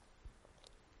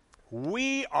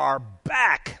We are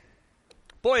back.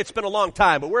 Boy, it's been a long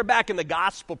time, but we're back in the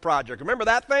Gospel Project. Remember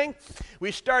that thing?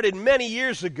 We started many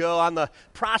years ago on the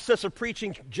process of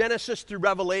preaching Genesis through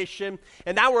Revelation,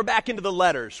 and now we're back into the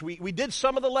letters. We did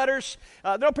some of the letters.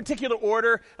 No particular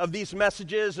order of these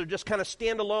messages. They're just kind of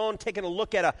standalone, taking a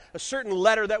look at a certain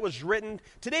letter that was written.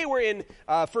 Today we're in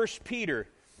 1 Peter.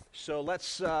 So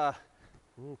let's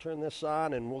we'll turn this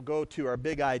on and we'll go to our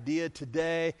big idea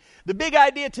today. The big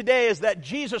idea today is that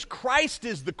Jesus Christ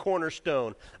is the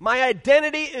cornerstone. My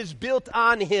identity is built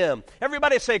on him.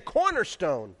 Everybody say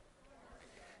cornerstone.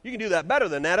 You can do that better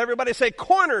than that. Everybody say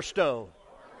cornerstone.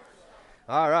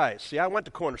 All right. See, I went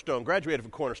to Cornerstone, graduated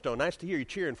from Cornerstone. Nice to hear you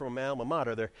cheering from my alma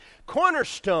mater there.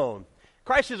 Cornerstone.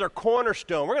 Christ is our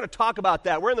cornerstone. We're going to talk about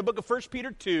that. We're in the book of 1 Peter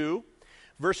 2.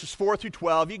 Verses 4 through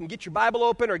 12. You can get your Bible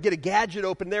open or get a gadget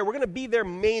open there. We're going to be there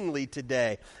mainly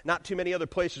today. Not too many other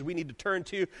places we need to turn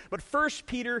to. But 1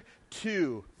 Peter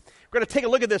 2. We're going to take a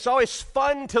look at this. Always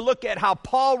fun to look at how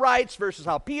Paul writes versus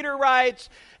how Peter writes.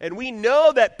 And we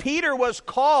know that Peter was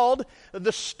called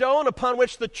the stone upon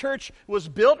which the church was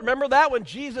built. Remember that when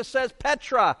Jesus says,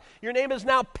 Petra, your name is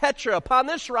now Petra. Upon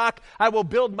this rock I will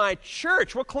build my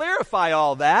church. We'll clarify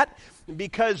all that.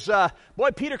 Because,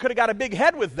 boy, Peter could have got a big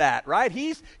head with that, right?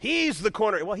 He's the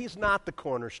corner. Well, he's not the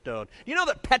cornerstone. You know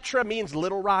that Petra means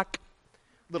little rock,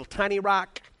 little tiny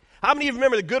rock? How many of you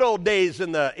remember the good old days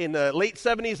in the late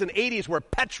 70s and 80s where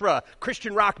Petra,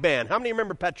 Christian rock band? How many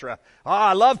remember Petra? Oh,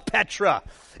 I love Petra.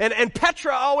 And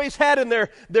Petra always had in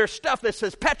their stuff that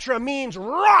says Petra means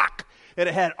rock. And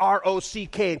it had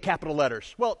R-O-C-K in capital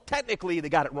letters. Well, technically they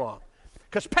got it wrong.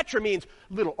 Because Petra means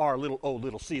little r, little o,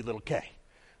 little c, little k.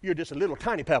 You're just a little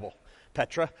tiny pebble,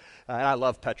 Petra. And I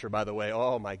love Petra, by the way.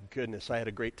 Oh, my goodness. I had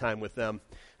a great time with them.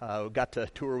 Got to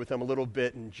tour with them a little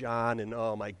bit, and John, and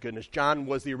oh, my goodness. John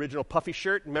was the original puffy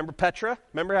shirt. Remember Petra?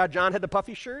 Remember how John had the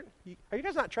puffy shirt? Are you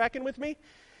guys not tracking with me?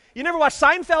 You never watched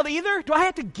Seinfeld either? Do I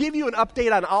have to give you an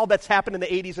update on all that's happened in the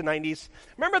 80s and 90s?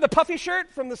 Remember the puffy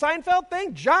shirt from the Seinfeld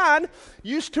thing? John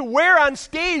used to wear on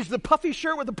stage the puffy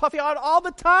shirt with the puffy on all the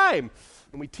time.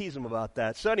 And we tease him about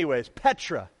that. So anyways,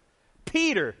 Petra.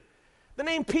 Peter. The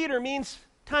name Peter means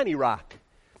tiny rock.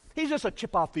 He's just a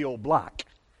chip off the old block.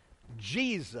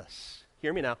 Jesus,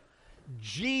 hear me now.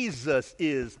 Jesus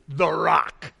is the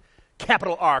rock.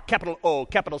 Capital R, capital O,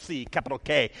 capital C, capital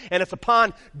K. And it's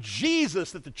upon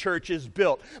Jesus that the church is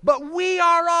built. But we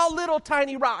are all little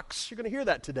tiny rocks. You're going to hear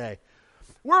that today.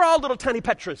 We're all little tiny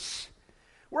Petras.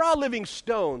 We're all living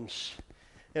stones.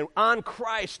 And on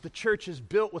Christ, the church is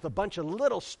built with a bunch of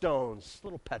little stones,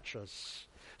 little Petras.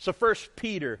 So 1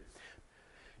 Peter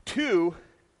 2,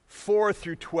 4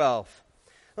 through 12.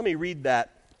 Let me read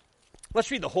that.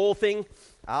 Let's read the whole thing.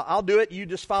 I'll do it. You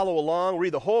just follow along.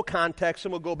 Read the whole context,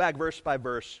 and we'll go back verse by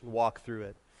verse and walk through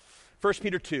it. 1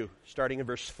 Peter 2, starting in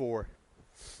verse 4.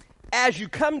 As you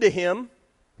come to him,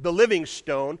 the living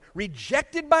stone,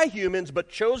 rejected by humans, but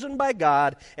chosen by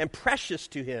God and precious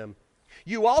to him,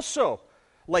 you also,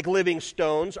 like living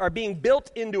stones, are being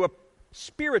built into a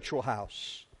spiritual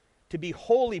house, to be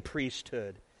holy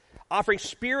priesthood, offering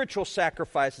spiritual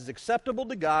sacrifices acceptable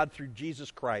to God through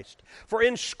Jesus Christ. For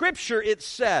in Scripture it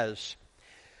says,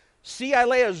 see, I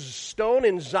lay a stone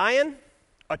in Zion,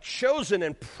 a chosen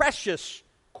and precious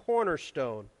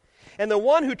cornerstone, and the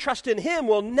one who trusts in him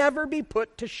will never be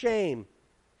put to shame.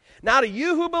 Now to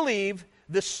you who believe,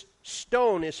 this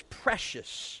stone is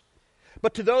precious.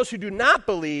 But to those who do not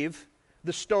believe,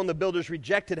 the stone the builders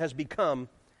rejected has become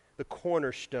the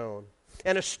cornerstone,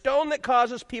 and a stone that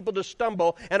causes people to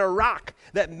stumble, and a rock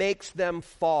that makes them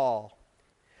fall.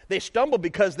 They stumble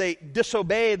because they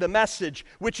disobey the message,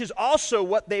 which is also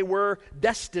what they were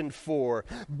destined for.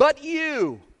 But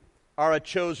you are a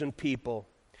chosen people,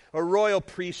 a royal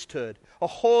priesthood, a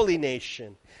holy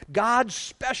nation, God's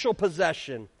special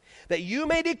possession, that you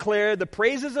may declare the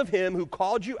praises of him who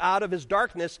called you out of his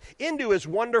darkness into his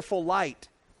wonderful light.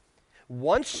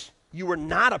 Once you were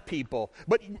not a people,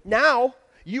 but now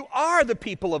you are the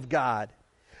people of God.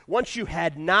 Once you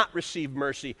had not received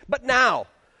mercy, but now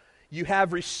you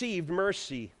have received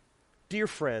mercy. Dear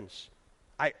friends,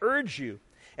 I urge you,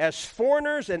 as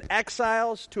foreigners and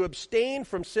exiles, to abstain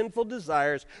from sinful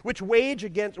desires which wage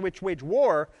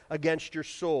war against your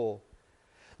soul.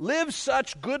 Live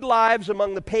such good lives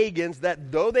among the pagans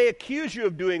that though they accuse you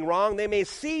of doing wrong, they may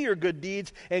see your good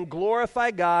deeds and glorify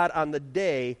God on the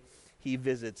day he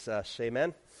visits us.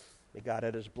 Amen. May God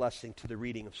add his blessing to the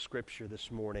reading of Scripture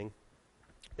this morning.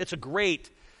 It's a great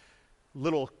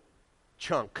little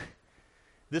chunk.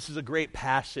 This is a great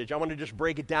passage. I want to just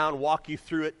break it down, walk you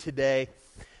through it today.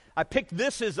 I picked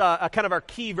this as a kind of our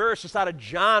key verse. It's out of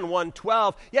John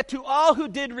 1:12. Yet to all who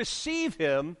did receive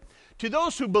him, To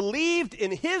those who believed in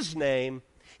his name,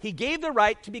 he gave the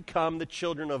right to become the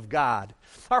children of God.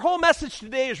 Our whole message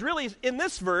today is really in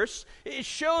this verse. It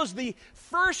shows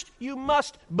first you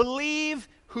must believe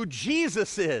who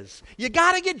Jesus is. You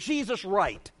got to get Jesus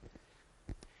right.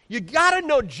 You got to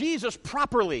know Jesus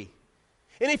properly.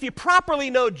 And if you properly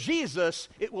know Jesus,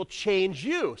 it will change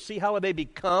you. See how they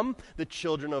become the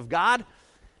children of God?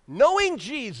 Knowing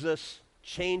Jesus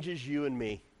changes you and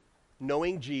me.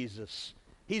 Knowing Jesus.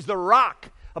 He's the rock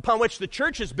upon which the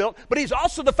church is built, but he's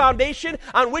also the foundation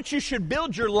on which you should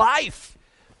build your life.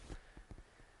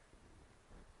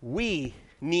 We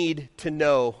need to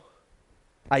know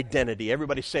identity.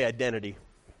 Everybody say identity.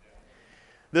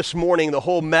 This morning, the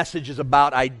whole message is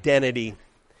about identity.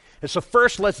 And so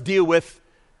first, let's deal with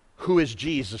who is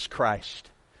Jesus Christ.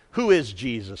 Who is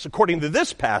Jesus? According to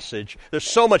this passage, there's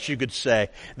so much you could say.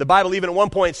 The Bible even at one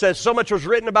point says so much was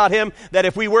written about him that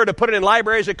if we were to put it in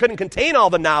libraries, it couldn't contain all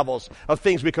the novels of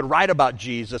things we could write about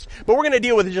Jesus. But we're going to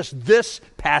deal with just this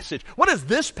passage. What does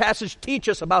this passage teach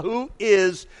us about who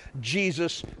is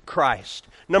Jesus Christ?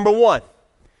 Number one,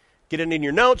 get it in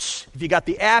your notes. If you got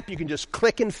the app, you can just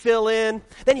click and fill in.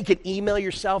 Then you can email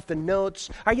yourself the notes.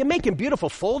 Are you making beautiful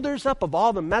folders up of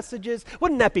all the messages?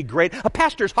 Wouldn't that be great? A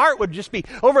pastor's heart would just be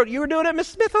over. You were doing it, Miss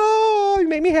Smith. Oh, you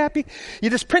made me happy. You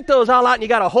just print those all out and you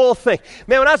got a whole thing.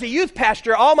 Man, when I was a youth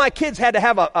pastor, all my kids had to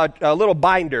have a little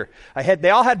binder. They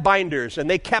all had binders, and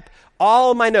they kept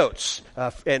all my notes.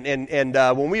 And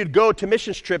when we would go to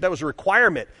missions trip, that was a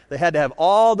requirement. They had to have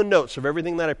all the notes of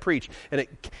everything that I preached. And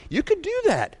you could do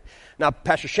that. Now,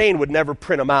 Pastor Shane would never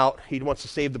print them out. He wants to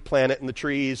save the planet and the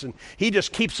trees, and he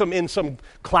just keeps them in some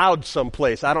cloud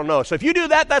someplace. I don't know. So if you do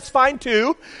that, that's fine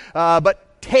too.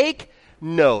 But take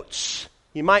notes.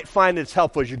 You might find it's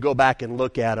helpful as you go back and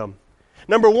look at them.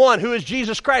 Number one, who is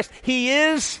Jesus Christ? He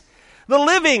is the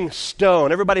living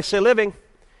stone. Everybody say living.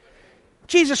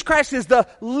 Jesus Christ is the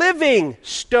living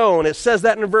stone. It says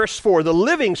that in verse 4, the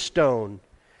living stone.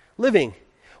 Living.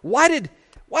 Why did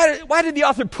the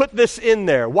author put this in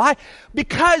there? Why?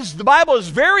 Because the Bible is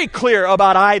very clear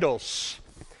about idols.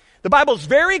 The Bible is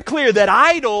very clear that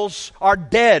idols are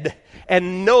dead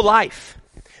and no life.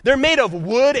 They're made of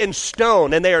wood and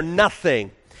stone, and they are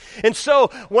nothing. And so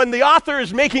when the author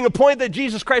is making a point that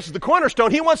Jesus Christ is the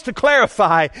cornerstone, he wants to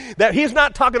clarify that he's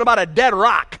not talking about a dead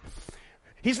rock.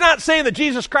 He's not saying that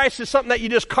Jesus Christ is something that you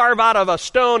just carve out of a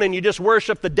stone and you just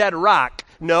worship the dead rock.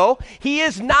 No, he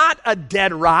is not a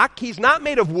dead rock. He's not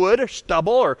made of wood or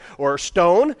stubble or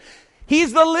stone.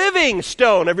 He's the living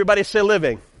stone. Everybody say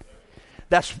living.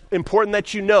 That's important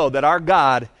that you know that our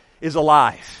God is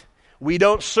alive. We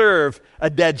don't serve a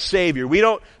dead Savior. We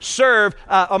don't serve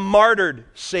a martyred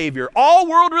Savior. All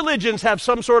world religions have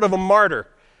some sort of a martyr,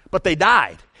 but they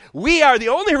died. We are the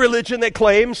only religion that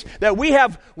claims that we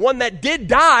have one that did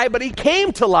die, but he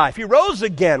came to life. He rose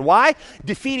again. Why?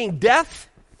 Defeating death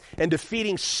and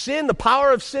defeating sin, the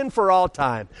power of sin for all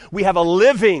time. We have a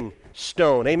living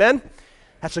stone. Amen?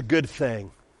 That's a good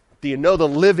thing. Do you know the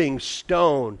living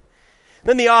stone?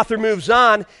 Then the author moves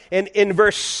on, and in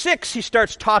verse 6, he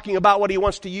starts talking about what he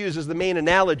wants to use as the main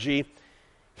analogy.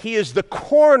 He is the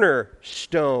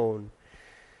cornerstone.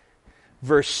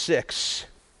 Verse 6.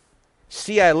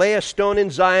 See, I lay a stone in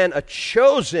Zion, a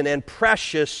chosen and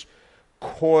precious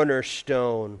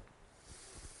cornerstone.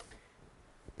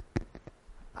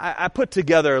 I put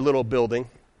together a little building.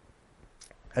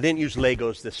 I didn't use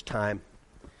Legos this time.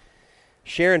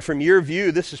 Sharon, from your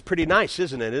view, this is pretty nice,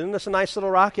 isn't it? Isn't this a nice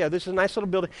little rock? Yeah, this is a nice little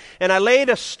building. And I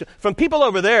laid from people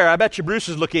over there, I bet you Bruce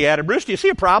is looking at it. Bruce, do you see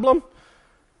a problem?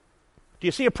 Do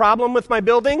you see a problem with my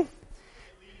building?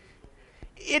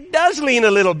 It does lean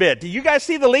a little bit. Do you guys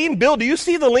see the lean? Bill, do you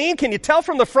see the lean? Can you tell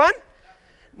from the front?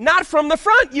 Not from the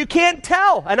front. You can't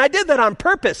tell. And I did that on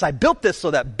purpose. I built this so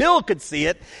that Bill could see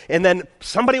it. And then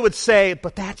somebody would say,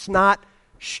 but that's not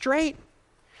straight.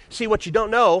 See, what you don't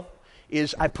know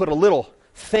is I put a little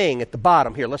thing at the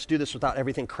bottom. Here, let's do this without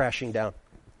everything crashing down.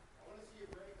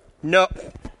 No.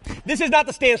 This is not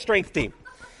the stand strength team.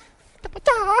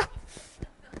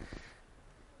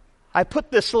 I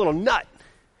put this little nut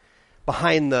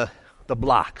behind the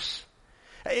blocks.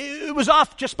 It was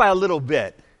off just by a little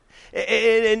bit.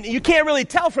 And you can't really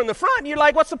tell from the front. You're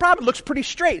like, what's the problem? It looks pretty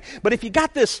straight. But if you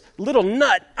got this little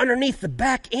nut underneath the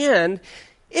back end,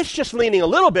 it's just leaning a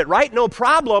little bit, right? No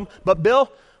problem. But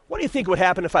Bill, what do you think would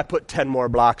happen if I put 10 more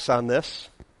blocks on this?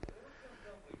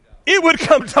 It would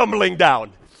come tumbling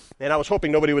down. And I was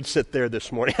hoping nobody would sit there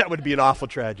this morning. That would be an awful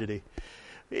tragedy.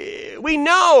 We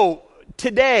know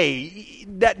today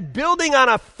that building on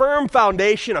a firm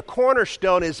foundation, a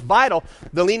cornerstone, is vital.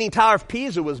 The Leaning Tower of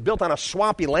Pisa was built on a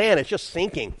swampy land. It's just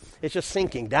sinking. It's just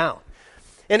sinking down.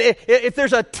 And if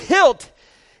there's a tilt,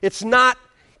 it's not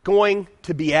going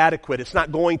to be adequate. It's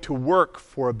not going to work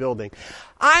for a building.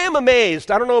 I am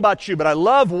amazed. I don't know about you, but I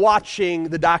love watching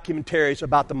the documentaries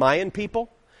about the Mayan people,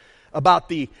 about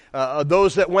the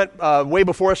those that went way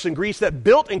before us in Greece that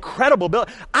built incredible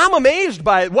buildings. I'm amazed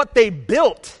by what they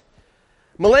built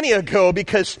millennia ago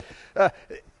because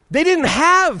they didn't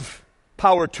have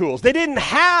power tools. They didn't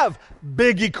have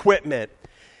big equipment.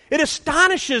 It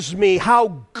astonishes me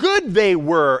how good they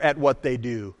were at what they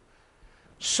do.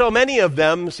 So many of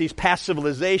them, these past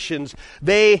civilizations,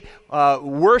 they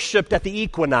worshipped at the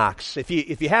equinox. If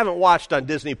you haven't watched on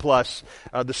Disney Plus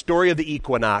the story of the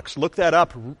equinox, look that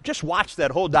up. Just watch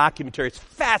that whole documentary. It's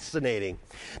fascinating.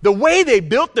 The way they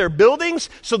built their buildings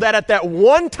so that at that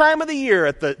one time of the year,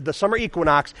 at the summer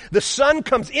equinox, the sun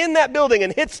comes in that building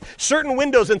and hits certain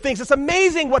windows and things. It's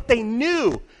amazing what they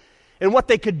knew and what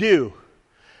they could do.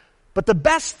 But the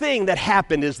best thing that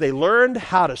happened is they learned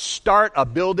how to start a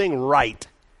building right.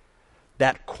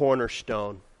 That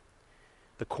cornerstone.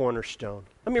 The cornerstone.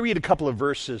 Let me read a couple of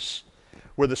verses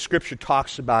where the scripture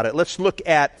talks about it. Let's look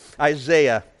at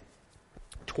Isaiah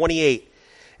 28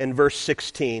 and verse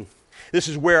 16. This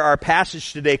is where our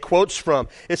passage today quotes from.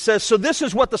 It says, "So this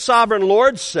is what the sovereign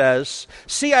Lord says.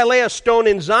 See, I lay a stone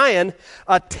in Zion,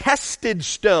 a tested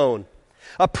stone,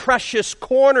 a precious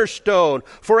cornerstone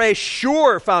for a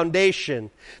sure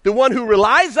foundation. The one who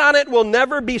relies on it will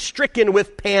never be stricken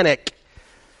with panic."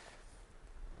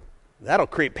 That'll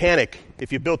create panic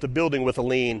if you built a building with a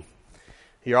lien.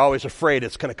 You're always afraid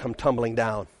it's going to come tumbling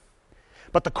down.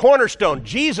 But the cornerstone,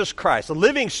 Jesus Christ, the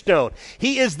living stone,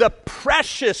 he is the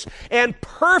precious and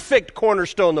perfect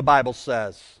cornerstone, the Bible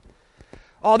says.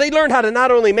 Oh, they learned how to not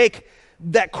only make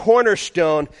that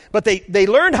cornerstone, but they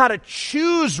learned how to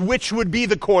choose which would be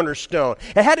the cornerstone.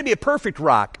 It had to be a perfect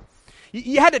rock.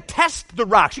 You had to test the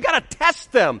rocks. You got to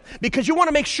test them because you want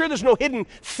to make sure there's no hidden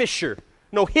fissure,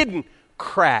 no hidden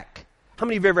crack. How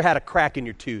many of you have ever had a crack in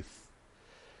your tooth?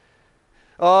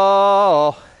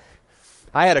 Oh,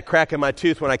 I had a crack in my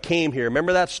tooth when I came here.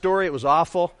 Remember that story? It was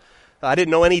awful. I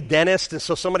didn't know any dentist, and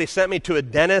so somebody sent me to a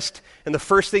dentist, and the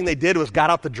first thing they did was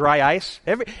got out the dry ice.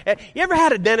 You ever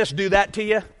had a dentist do that to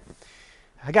you?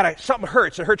 Something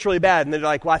hurts. It hurts really bad. And they're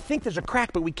like, well, I think there's a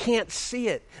crack, but we can't see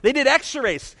it. They did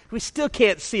x-rays. We still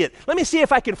can't see it. Let me see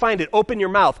if I can find it. Open your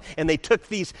mouth. And they took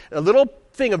a little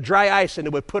thing of dry ice, and they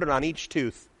would put it on each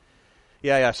tooth.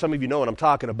 Yeah, some of you know what I'm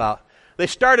talking about. They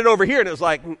started over here, and it was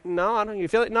like, no, I don't. You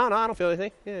feel it? No, I don't feel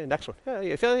anything. Yeah, next one. Yeah,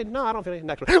 you feel it? No, I don't feel anything.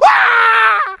 Next one.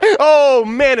 Ah! Oh,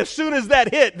 man, as soon as that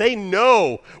hit, they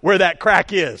know where that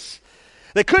crack is.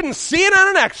 They couldn't see it on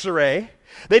an x-ray.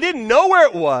 They didn't know where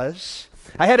it was.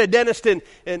 I had a dentist in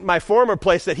my former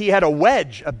place that he had a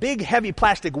wedge, a big, heavy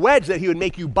plastic wedge that he would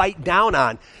make you bite down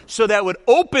on so that would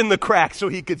open the crack so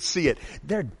he could see it.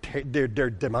 They're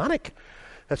demonic.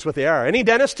 That's what they are. Any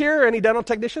dentist here? Any dental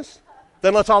technicians?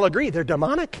 Then let's all agree. They're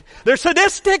demonic. They're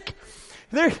sadistic.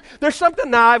 There's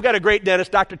something. Now, I've got a great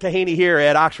dentist, Dr. Tahaney here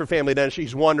at Oxford Family Dentistry.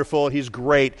 He's wonderful. He's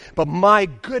great. But my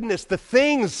goodness, the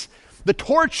things, the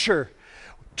torture,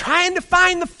 trying to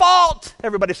find the fault.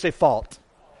 Everybody say fault.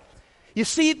 You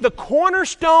see, the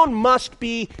cornerstone must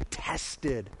be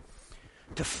tested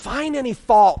to find any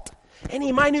fault,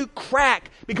 any minute crack.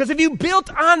 Because if you built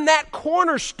on that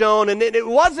cornerstone and it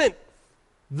wasn't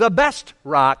the best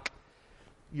rock,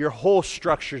 your whole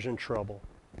structure's in trouble.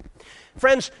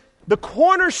 Friends, the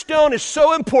cornerstone is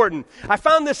so important. I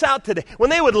found this out today. When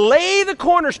they would lay the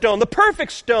cornerstone, the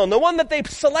perfect stone, the one that they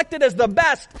selected as the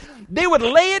best, they would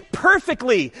lay it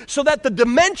perfectly so that the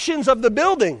dimensions of the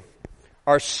building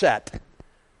are set.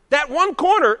 That one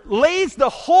corner lays the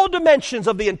whole dimensions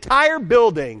of the entire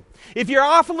building. If you're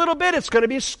off a little bit, it's going to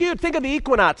be skewed. Think of the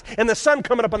equinox and the sun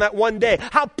coming up on that one day.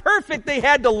 How perfect they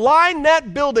had to line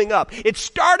that building up. It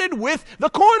started with the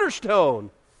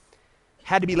cornerstone.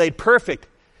 Had to be laid perfect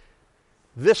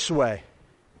this way,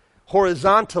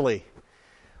 horizontally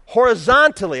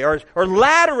or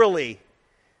laterally.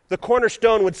 The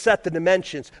cornerstone would set the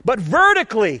dimensions. But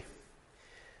vertically,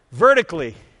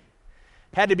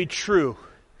 had to be true.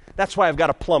 That's why I've got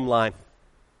a plumb line.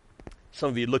 Some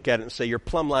of you look at it and say, your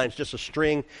plumb line's just a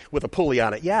string with a pulley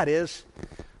on it. Yeah, it is.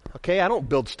 Okay, I don't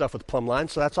build stuff with plumb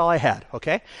lines, so that's all I had,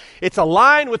 okay? It's a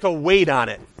line with a weight on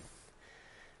it.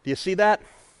 Do you see that?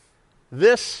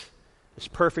 This is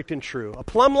perfect and true. A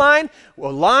plumb line,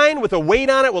 a line with a weight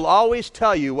on it will always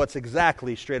tell you what's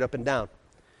exactly straight up and down.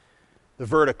 The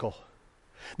vertical.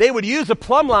 They would use a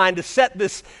plumb line to set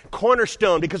this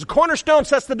cornerstone because the cornerstone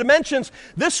sets the dimensions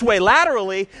this way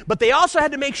laterally, but they also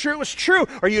had to make sure it was true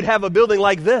or you'd have a building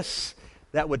like this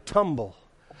that would tumble.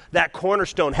 That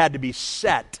cornerstone had to be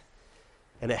set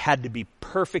and it had to be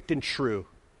perfect and true.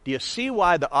 Do you see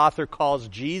why the author calls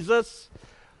Jesus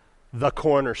the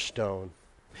cornerstone?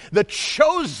 The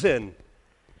chosen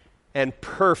and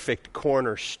perfect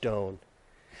cornerstone.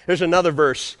 There's another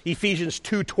verse, Ephesians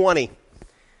 2:20.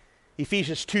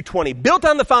 Ephesians 2:20. Built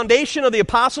on the foundation of the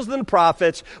apostles and the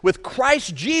prophets, with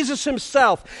Christ Jesus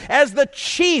himself as the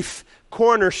chief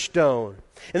cornerstone.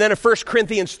 And then in 1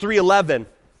 Corinthians 3:11.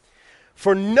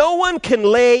 For no one can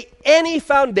lay any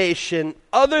foundation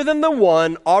other than the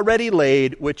one already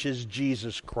laid, which is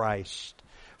Jesus Christ.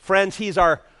 Friends, he's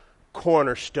our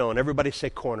cornerstone. Everybody say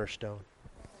cornerstone.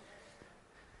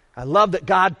 I love that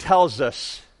God tells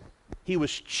us he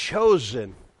was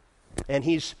chosen and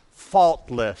he's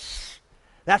faultless.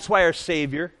 That's why our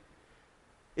Savior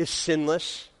is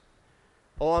sinless.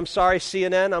 Oh, I'm sorry,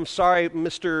 CNN. I'm sorry,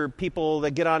 Mr. People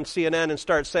that get on CNN and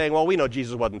start saying, well, we know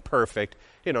Jesus wasn't perfect.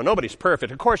 You know, nobody's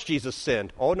perfect. Of course Jesus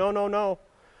sinned. Oh, no, no, no.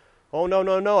 Oh, no,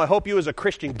 no, no. I hope you as a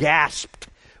Christian gasped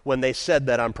when they said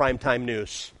that on primetime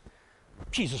news.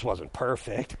 Jesus wasn't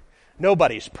perfect.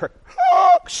 Nobody's perfect.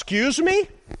 Oh, excuse me?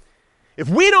 If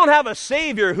we don't have a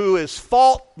Savior who is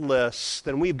faultless,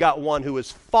 then we've got one who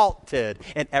is faulted,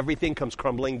 and everything comes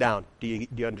crumbling down. Do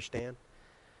you understand?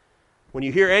 When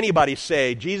you hear anybody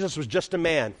say, Jesus was just a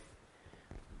man,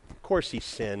 of course he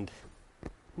sinned.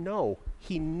 No,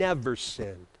 he never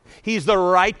sinned. He's the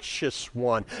righteous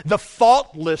one, the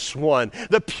faultless one,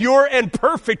 the pure and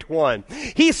perfect one.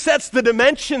 He sets the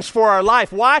dimensions for our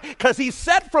life. Why? Because he's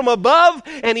set from above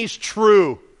and he's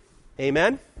true.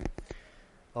 Amen?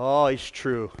 Oh, he's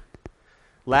true.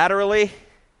 Laterally,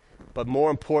 but more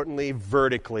importantly,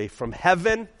 vertically. From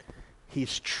heaven,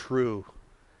 he's true.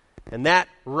 And that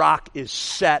rock is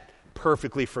set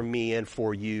perfectly for me and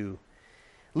for you.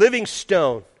 Living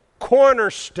stone,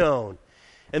 cornerstone.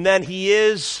 And then he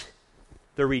is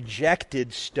the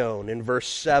rejected stone in verse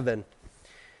 7.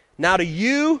 Now to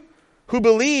you who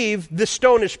believe, this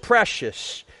stone is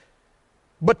precious.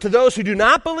 But to those who do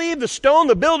not believe, the stone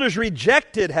the builders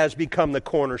rejected has become the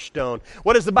cornerstone.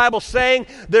 What is the Bible saying?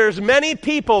 There's many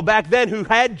people back then who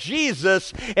had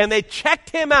Jesus and they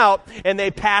checked him out and they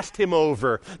passed him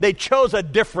over. They chose a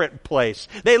different place.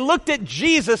 They looked at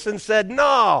Jesus and said,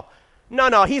 no,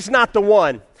 he's not the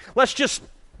one.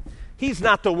 He's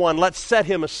not the one. Let's set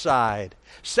him aside.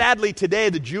 Sadly, today,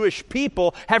 the Jewish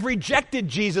people have rejected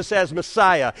Jesus as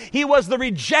Messiah. He was the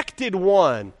rejected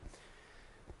one.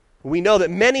 We know that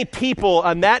many people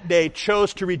on that day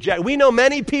chose to reject. We know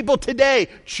many people today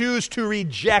choose to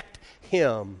reject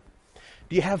him.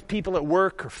 Do you have people at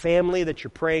work or family that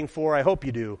you're praying for? I hope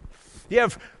you do. Do you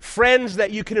have friends that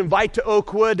you can invite to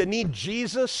Oakwood that need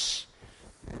Jesus?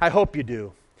 I hope you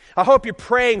do. I hope you're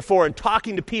praying for and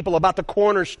talking to people about the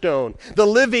cornerstone, the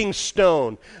living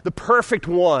stone, the perfect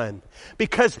one.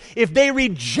 Because if they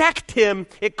reject him,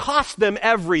 it costs them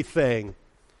everything.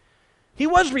 He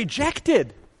was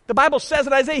rejected. The Bible says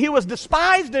in Isaiah, he was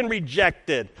despised and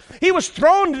rejected. He was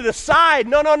thrown to the side.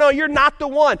 No, you're not the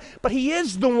one. But he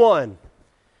is the one.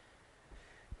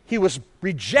 He was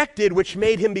rejected, which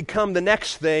made him become the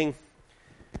next thing,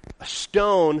 a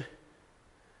stone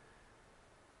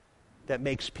that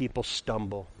makes people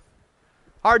stumble.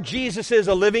 Our Jesus is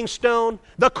a living stone,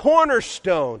 the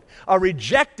cornerstone, a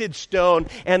rejected stone,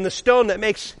 and the stone that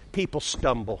makes people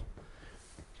stumble.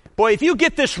 Boy, if you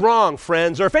get this wrong,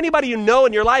 friends, or if anybody you know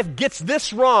in your life gets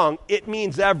this wrong, it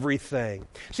means everything.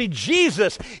 See,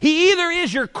 Jesus, he either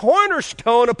is your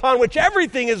cornerstone upon which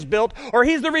everything is built, or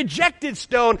he's the rejected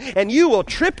stone, and you will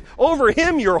trip over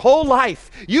him your whole life.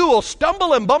 You will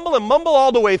stumble and bumble and mumble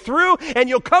all the way through, and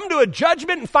you'll come to a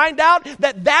judgment and find out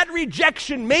that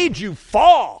rejection made you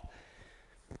fall.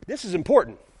 This is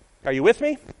important. Are you with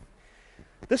me?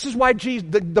 This is why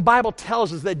the Bible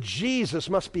tells us that Jesus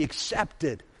must be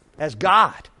accepted as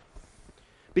God.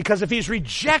 Because if he's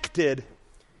rejected,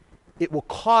 it will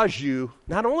cause you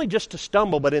not only just to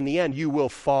stumble, but in the end, you will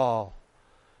fall.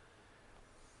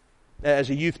 As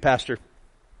a youth pastor,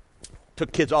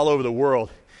 took kids all over the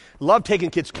world. Loved taking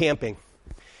kids camping.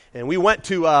 And we went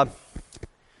to, it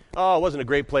wasn't a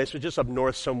great place. It was just up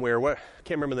north somewhere. I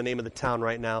can't remember the name of the town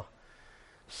right now.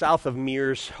 South of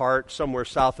Mears Heart, somewhere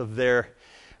south of there.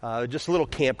 Just a little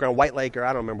campground, White Lake, or I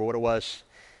don't remember what it was.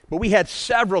 But we had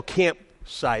several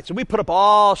campsites, and we put up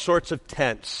all sorts of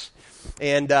tents.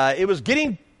 And it was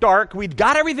getting dark. We'd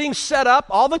got everything set up.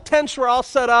 All the tents were all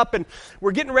set up, and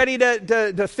we're getting ready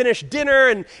to finish dinner.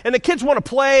 And the kids want to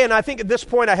play, and I think at this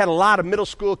point I had a lot of middle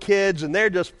school kids, and they're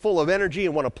just full of energy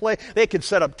and want to play. They could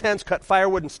set up tents, cut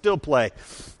firewood, and still play.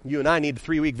 You and I need a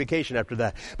 3-week vacation after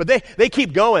that. But they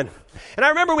keep going. And I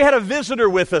remember we had a visitor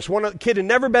with us, one kid had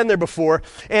never been there before,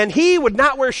 and he would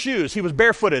not wear shoes. He was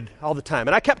barefooted all the time.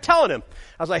 And I kept telling him,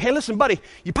 I was like, hey, listen, buddy,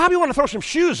 you probably want to throw some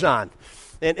shoes on.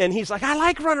 And he's like, I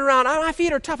like running around. My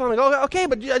feet are tough. I'm like, oh, okay,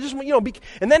 but I just,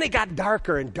 and then it got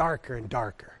darker and darker and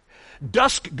darker.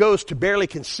 Dusk goes to barely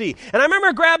can see. And I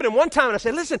remember grabbing him one time and I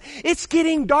said, listen, it's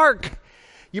getting dark.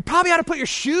 You probably ought to put your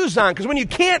shoes on, because when you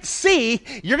can't see,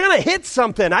 you're going to hit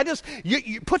something.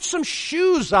 You put some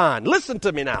shoes on. Listen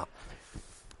to me now.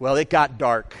 Well, it got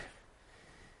dark.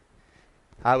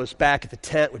 I was back at the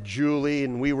tent with Julie,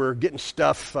 and we were getting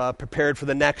stuff prepared for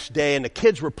the next day, and the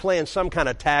kids were playing some kind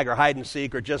of tag or hide and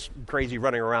seek or just crazy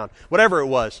running around, whatever it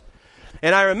was.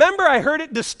 And I remember I heard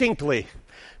it distinctly.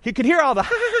 You could hear all the,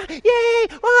 ha, yay,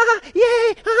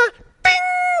 yay,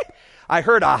 bing. I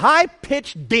heard a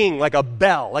high-pitched ding like a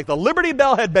bell, like the Liberty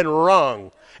Bell had been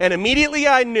rung. And immediately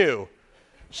I knew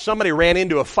somebody ran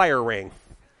into a fire ring.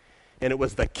 And it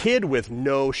was the kid with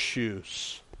no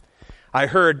shoes. I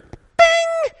heard,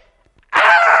 bing!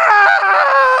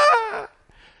 Ah!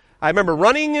 I remember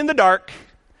running in the dark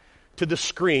to the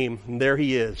scream, and there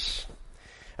he is.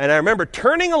 And I remember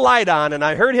turning a light on, and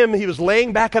I heard him, he was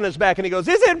laying back on his back, and he goes,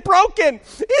 is it broken?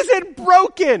 Is it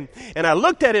broken? And I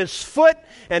looked at his foot,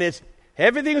 and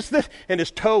everything was and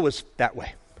his toe was that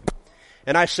way.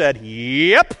 And I said,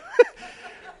 yep.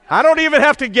 I don't even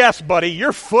have to guess, buddy.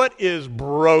 Your foot is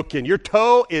broken. Your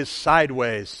toe is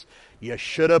sideways. You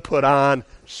should have put on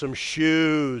some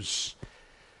shoes.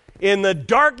 In the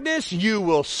darkness, you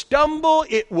will stumble.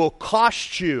 It will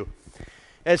cost you.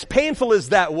 As painful as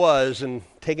that was, and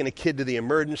taking a kid to the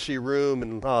emergency room,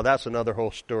 and that's another whole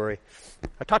story.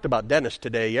 I talked about dentists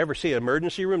today. You ever see an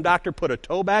emergency room doctor put a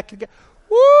toe back together?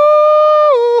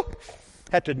 Woo!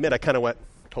 Had to admit, I kind of went,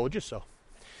 told you so.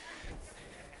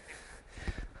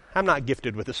 I'm not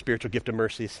gifted with the spiritual gift of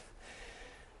mercies.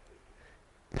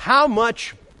 How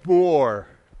much more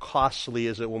costly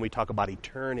is it when we talk about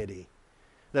eternity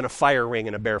than a fire ring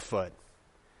and a bare foot?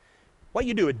 What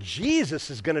you do with Jesus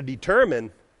is going to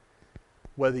determine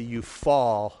whether you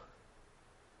fall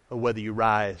or whether you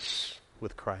rise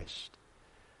with Christ.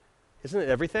 Isn't it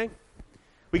everything?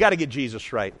 We got to get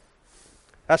Jesus right.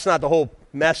 That's not the whole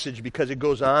message, because it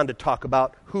goes on to talk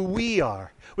about who we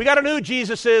are. We got to know who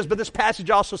Jesus is, but this passage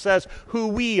also says who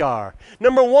we are.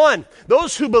 Number one,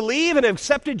 those who believe and have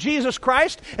accepted Jesus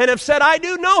Christ and have said, I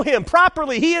do know him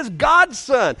properly. He is God's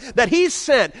Son that he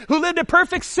sent, who lived a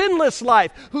perfect sinless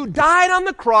life, who died on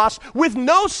the cross with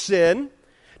no sin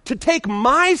to take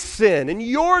my sin and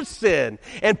your sin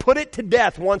and put it to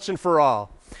death once and for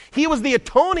all. He was the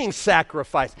atoning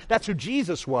sacrifice. That's who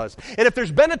Jesus was. And if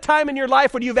there's been a time in your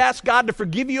life when you've asked God to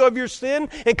forgive you of your sin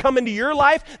and come into your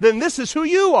life, then this is who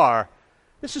you are.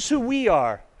 This is who we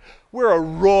are. We're a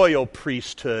royal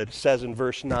priesthood, it says in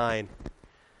verse 9.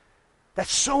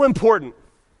 That's so important.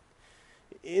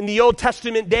 In the Old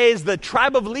Testament days, the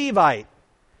tribe of Levite,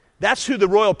 that's who the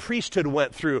royal priesthood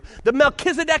went through. The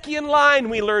Melchizedekian line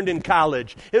we learned in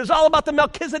college. It was all about the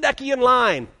Melchizedekian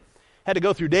line. Had to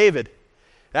go through David.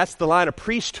 That's the line of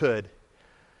priesthood.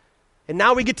 And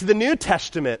now we get to the New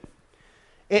Testament.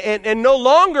 And no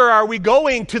longer are we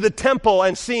going to the temple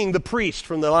and seeing the priest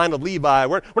from the line of Levi.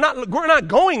 We're not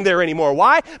going there anymore.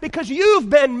 Why? Because you've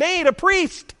been made a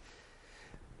priest.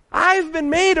 I've been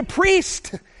made a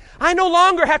priest. I no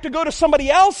longer have to go to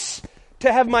somebody else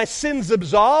to have my sins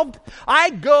absolved. I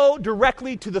go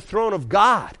directly to the throne of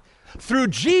God through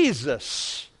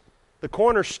Jesus, the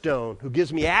Cornerstone, who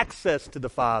gives me access to the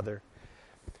Father.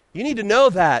 You need to know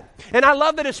that. And I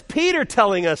love that it's Peter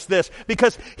telling us this,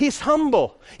 because he's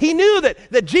humble. He knew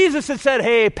that Jesus had said,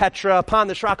 hey, Petra, upon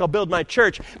this rock I'll build my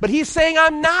church. But he's saying,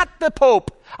 I'm not the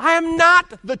Pope. I am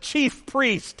not the chief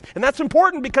priest. And that's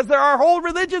important, because there are whole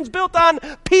religions built on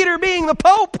Peter being the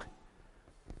Pope.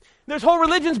 There's whole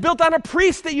religions built on a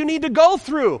priest that you need to go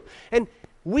through. And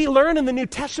we learn in the New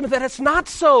Testament that it's not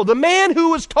so. The man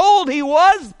who was told he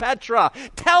was Petra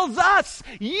tells us,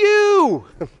 you,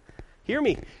 hear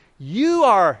me, you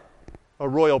are a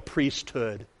royal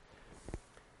priesthood.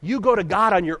 You go to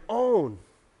God on your own.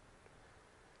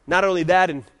 Not only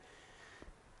that, in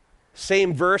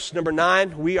same verse, number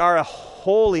 9, we are a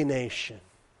holy nation.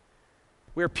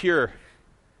 We're pure.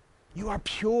 You are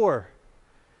pure.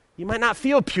 You might not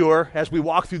feel pure as we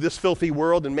walk through this filthy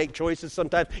world and make choices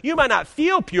sometimes. You might not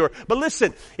feel pure. But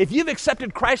listen, if you've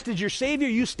accepted Christ as your Savior,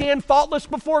 you stand faultless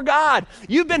before God.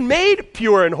 You've been made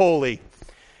pure and holy.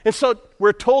 And so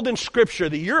we're told in Scripture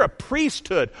that you're a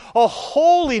priesthood, a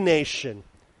holy nation.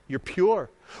 You're pure.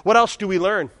 What else do we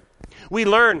learn? We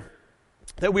learn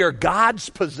that we are God's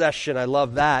possession. I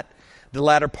love that. The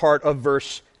latter part of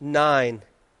verse 9.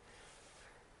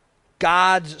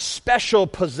 God's special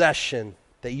possession,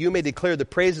 that you may declare the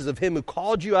praises of him who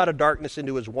called you out of darkness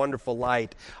into his wonderful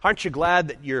light. Aren't you glad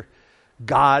that you're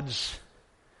God's?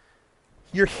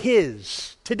 You're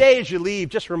his. Today as you leave,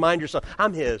 just remind yourself,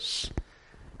 I'm his.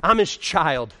 I'm his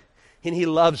child, and he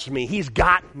loves me. He's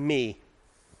got me.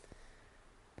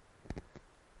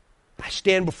 I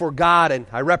stand before God and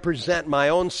I represent my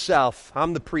own self.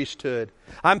 I'm the priesthood.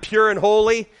 I'm pure and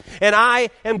holy, and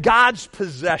I am God's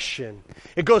possession.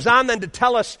 It goes on then to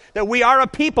tell us that we are a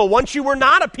people. Once you were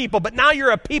not a people, but now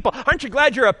you're a people. Aren't you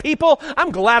glad you're a people?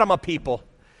 I'm glad I'm a people.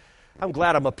 I'm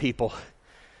glad I'm a people.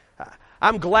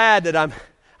 I'm glad that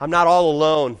I'm not all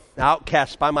alone,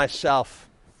 outcast by myself.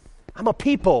 I'm a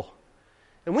people.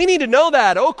 And we need to know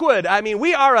that. Oakwood,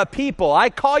 we are a people. I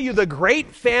call you the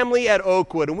great family at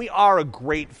Oakwood, and we are a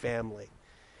great family.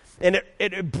 And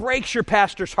it breaks your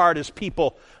pastor's heart as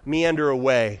people meander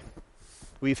away.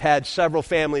 We've had several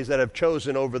families that have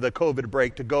chosen over the COVID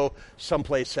break to go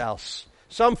someplace else.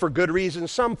 Some for good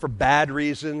reasons, some for bad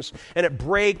reasons. And it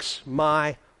breaks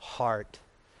my heart.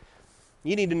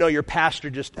 You need to know your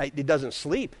pastor he doesn't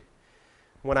sleep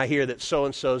when I hear that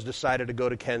so-and-so's decided to go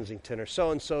to Kensington, or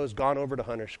so-and-so has gone over to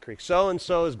Hunters Creek,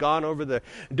 so-and-so has gone over there.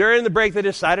 During the break, they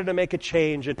decided to make a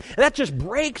change, and that just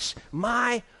breaks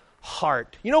my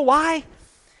heart. You know why?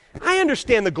 I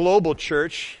understand the global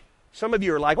church. Some of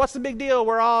you are like, what's the big deal?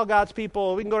 We're all God's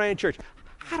people. We can go to any church.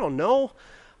 I don't know.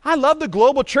 I love the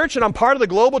global church, and I'm part of the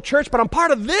global church, but I'm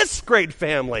part of this great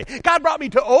family. God brought me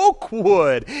to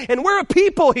Oakwood, and we're a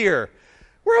people here.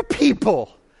 We're a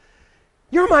people.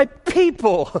 You're my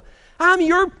people. I'm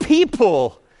your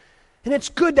people. And it's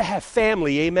good to have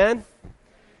family, amen?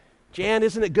 Jan,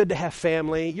 isn't it good to have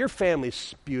family? Your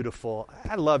family's beautiful.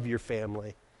 I love your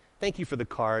family. Thank you for the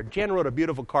card. Jan wrote a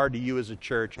beautiful card to you as a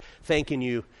church, thanking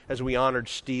you as we honored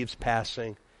Steve's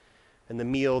passing and the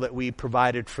meal that we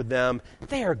provided for them.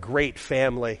 They are a great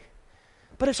family.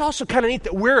 But it's also kind of neat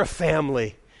that we're a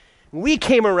family. We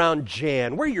came around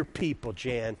Jan. We're your people,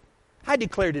 Jan. I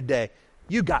declare today,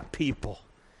 you got people.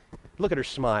 Look at her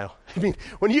smile.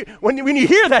 When you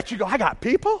hear that, you go, I got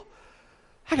people?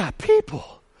 I got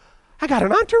people. I got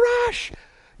an entourage.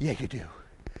 Yeah, you do.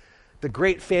 The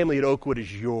great family at Oakwood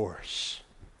is yours.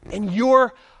 And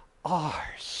you're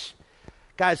ours.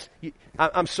 Guys,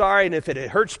 I'm sorry, and if it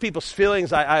hurts people's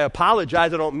feelings, I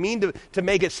apologize. I don't mean to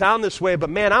make it sound this way, but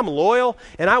man, I'm loyal,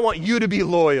 and I want you to be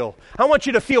loyal. I want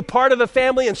you to feel part of the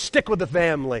family and stick with the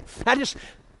family.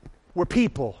 We're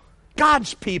people.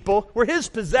 God's people. We're his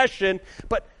possession.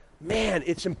 But man,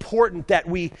 it's important that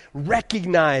we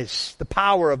recognize the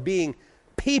power of being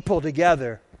people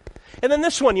together. And then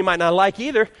this one you might not like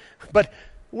either, but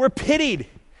we're pitied.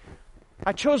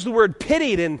 I chose the word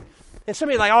pitied, and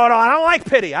somebody's like, oh no, I don't like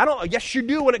pity. Yes, you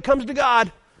do when it comes to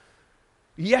God.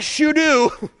 Yes, you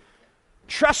do.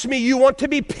 Trust me, you want to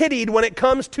be pitied when it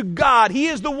comes to God. He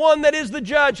is the one that is the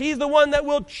judge. He's the one that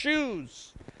will choose.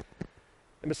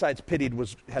 And besides, pitied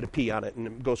had a P on it, and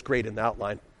it goes great in the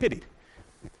outline. Pitied.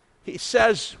 He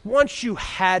says, once you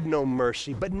had no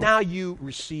mercy, but now you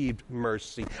received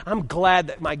mercy. I'm glad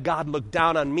that my God looked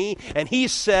down on me, and he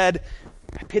said,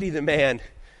 I pity the man.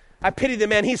 I pity the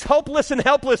man. He's hopeless and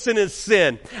helpless in his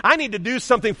sin. I need to do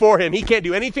something for him. He can't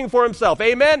do anything for himself.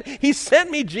 Amen? He sent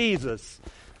me Jesus.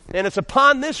 And it's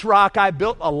upon this rock I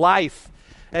built a life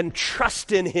and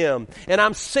trust in him. And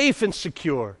I'm safe and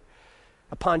secure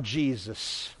upon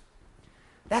Jesus.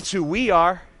 That's who we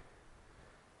are.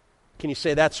 Can you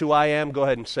say, that's who I am? Go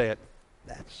ahead and say it.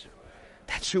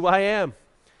 That's who I am.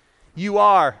 You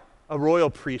are a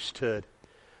royal priesthood,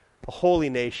 a holy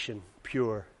nation,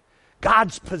 pure.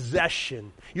 God's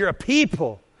possession. You're a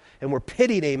people. And we're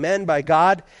pitied, amen, by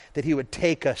God that he would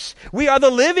take us. We are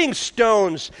the living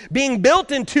stones being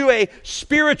built into a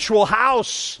spiritual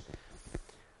house.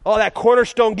 Oh, that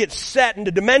cornerstone gets set and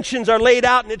the dimensions are laid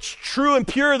out and it's true and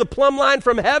pure, the plumb line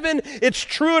from heaven. It's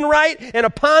true and right. And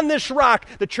upon this rock,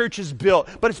 the church is built.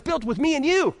 But it's built with me and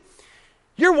you.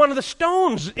 You're one of the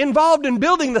stones involved in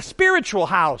building the spiritual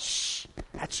house.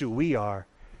 That's who we are.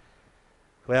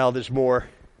 Well, there's more.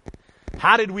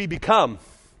 How did we become?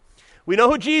 We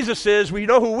know who Jesus is. We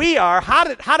know who we are.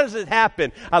 How does it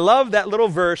happen? I love that little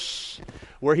verse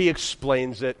where he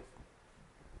explains it.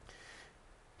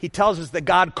 He tells us that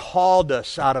God called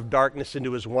us out of darkness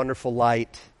into his wonderful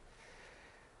light.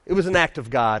 It was an act of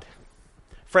God.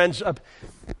 Friends,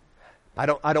 I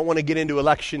don't want to get into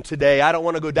election today. I don't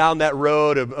want to go down that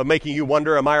road of making you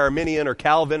wonder, am I Arminian or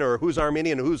Calvin, or who's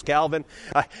Arminian and who's Calvin?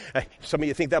 Some of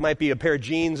you think that might be a pair of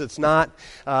jeans. It's not.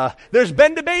 There's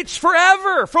been debates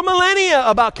forever, for millennia,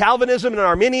 about Calvinism and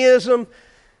Arminianism.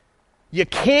 You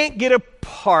can't get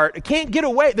apart, you can't get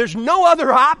away. There's no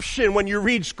other option when you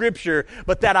read Scripture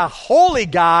but that a holy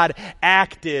God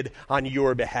acted on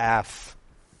your behalf.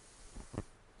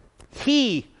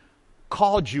 He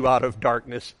called you out of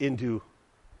darkness into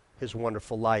His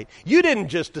wonderful light. You didn't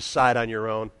just decide on your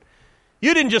own.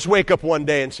 You didn't just wake up one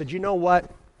day and said, you know what?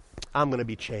 I'm going to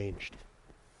be changed.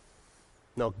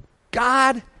 No,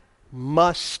 God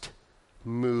must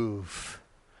move.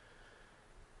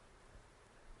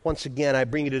 Once again, I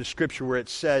bring you to the Scripture where it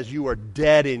says you are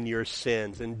dead in your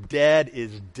sins, and dead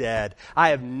is dead. I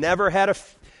have never had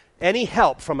any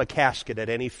help from a casket at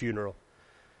any funeral.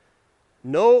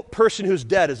 No person who's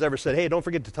dead has ever said, hey, don't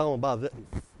forget to tell them about it.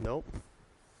 Nope.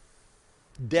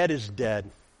 Dead is dead.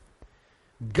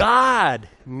 God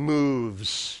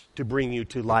moves to bring you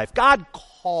to life. God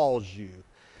calls you.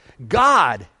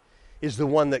 God is the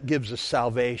one that gives us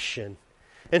salvation.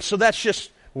 And so that's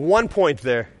just one point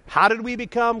there. How did we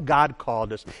become? God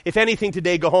called us. If anything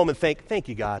today, go home and thank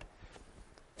you, God.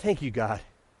 Thank you, God.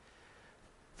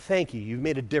 Thank you. You've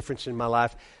made a difference in my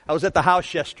life. I was at the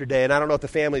house yesterday, and I don't know if the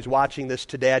family's watching this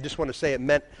today. I just want to say it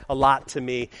meant a lot to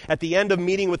me. At the end of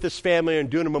meeting with this family and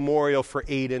doing a memorial for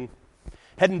Aiden,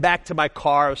 heading back to my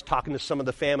car, I was talking to some of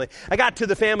the family. I got to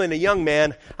the family and a young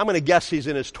man. I'm going to guess he's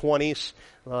in his 20s,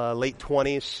 late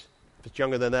 20s. If it's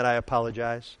younger than that, I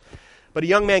apologize. But a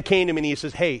young man came to me and he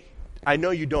says, hey, I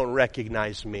know you don't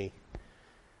recognize me,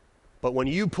 but when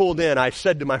you pulled in, I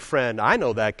said to my friend, I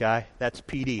know that guy. That's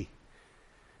PD.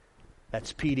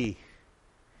 That's PD.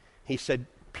 He said,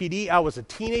 PD, I was a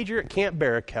teenager at Camp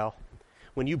Barakel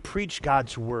when you preached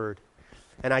God's word,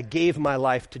 and I gave my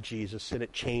life to Jesus, and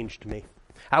it changed me.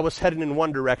 I was headed in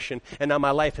one direction, and now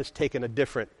my life has taken a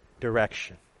different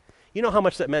direction. You know how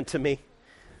much that meant to me?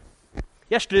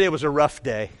 Yesterday was a rough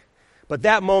day. But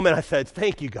that moment I said,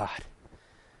 thank you, God.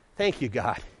 Thank you,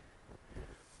 God.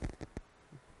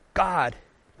 God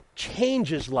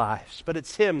changes lives, but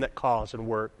it's Him that calls and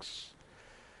works.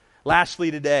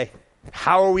 Lastly today,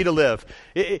 how are we to live?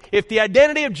 If the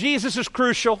identity of Jesus is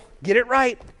crucial, get it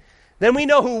right. Then we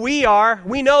know who we are.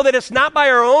 We know that it's not by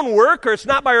our own work or it's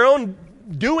not by our own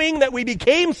doing that we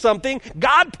became something.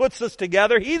 God puts us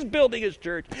together. He's building His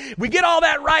church. We get all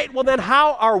that right. Well, then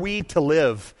how are we to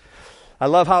live? I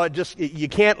love how you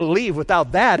can't leave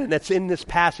without that, and it's in this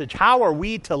passage. How are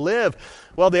we to live?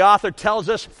 Well, the author tells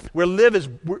us we're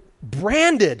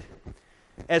branded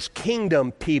as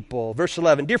kingdom people. Verse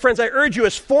 11, dear friends, I urge you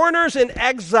as foreigners and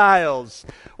exiles.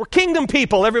 We're kingdom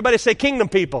people. Everybody say kingdom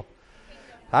people.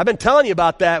 I've been telling you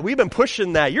about that. We've been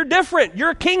pushing that. You're different. You're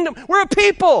a kingdom. We're a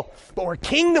people, but we're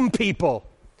kingdom people.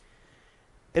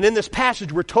 And in this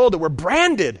passage, we're told that we're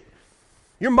branded.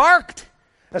 You're marked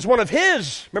as one of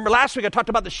His. Remember last week I talked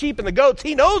about the sheep and the goats.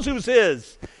 He knows who's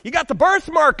His. You got the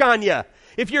birthmark on you.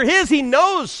 If you're His, He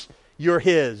knows you're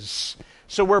His.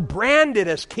 So we're branded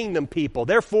as kingdom people.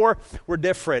 Therefore, we're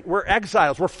different. We're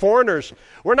exiles. We're foreigners.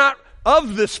 We're not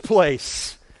of this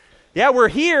place. Yeah, we're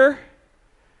here,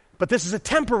 but this is a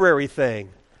temporary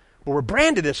thing. But we're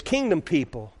branded as kingdom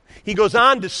people. He goes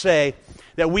on to say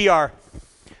that we are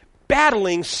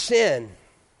battling sin.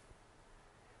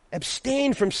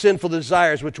 Abstain from sinful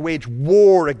desires which wage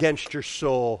war against your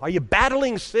soul. Are you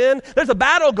battling sin? There's a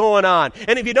battle going on.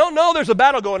 And if you don't know there's a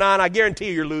battle going on, I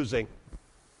guarantee you're losing.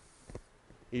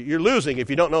 You're losing if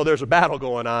you don't know there's a battle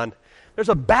going on. There's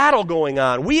a battle going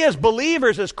on. We as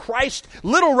believers, as Christ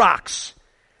little rocks,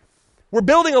 we're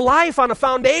building a life on a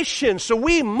foundation, so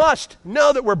we must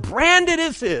know that we're branded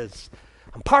as His.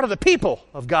 I'm part of the people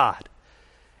of God.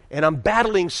 And I'm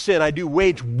battling sin. I do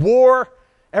wage war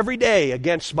every day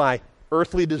against my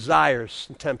earthly desires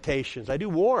and temptations. I do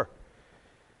war.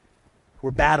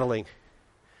 We're battling.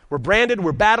 We're branded,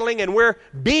 we're battling, and we're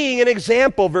being an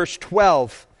example. Verse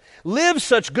 12. Live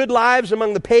such good lives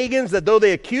among the pagans that though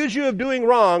they accuse you of doing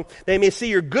wrong, they may see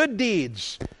your good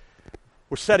deeds.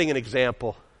 We're setting an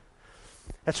example.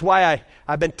 That's why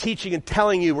I've been teaching and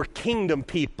telling you we're kingdom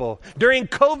people. During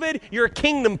COVID, you're a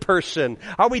kingdom person.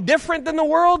 Are we different than the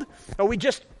world? Are we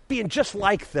just being just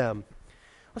like them?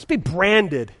 Let's be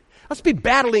branded. Let's be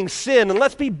battling sin, and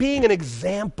let's be being an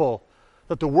example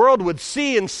that the world would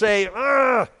see and say,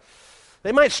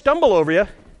 they might stumble over you.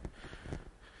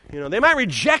 They might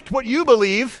reject what you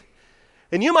believe,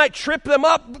 and you might trip them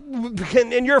up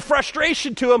in your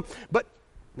frustration to them, but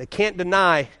they can't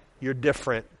deny you're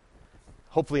different.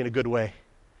 Hopefully in a good way.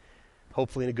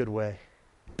 Hopefully in a good way.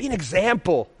 Be an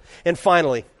example. And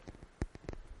finally,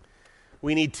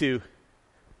 we need to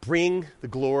bring the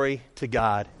glory to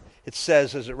God. It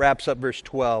says, as it wraps up verse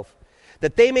 12,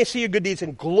 that they may see your good deeds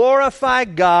and glorify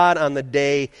God on the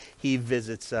day He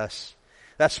visits us.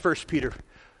 That's 1 Peter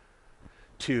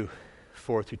 2.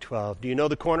 4 through 12. Do you know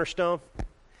the Cornerstone?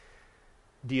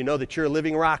 Do you know that you're a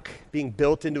living rock being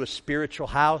built into a spiritual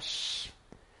house?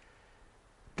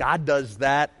 God does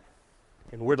that,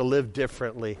 and we're to live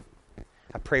differently.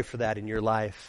 I pray for that in your life.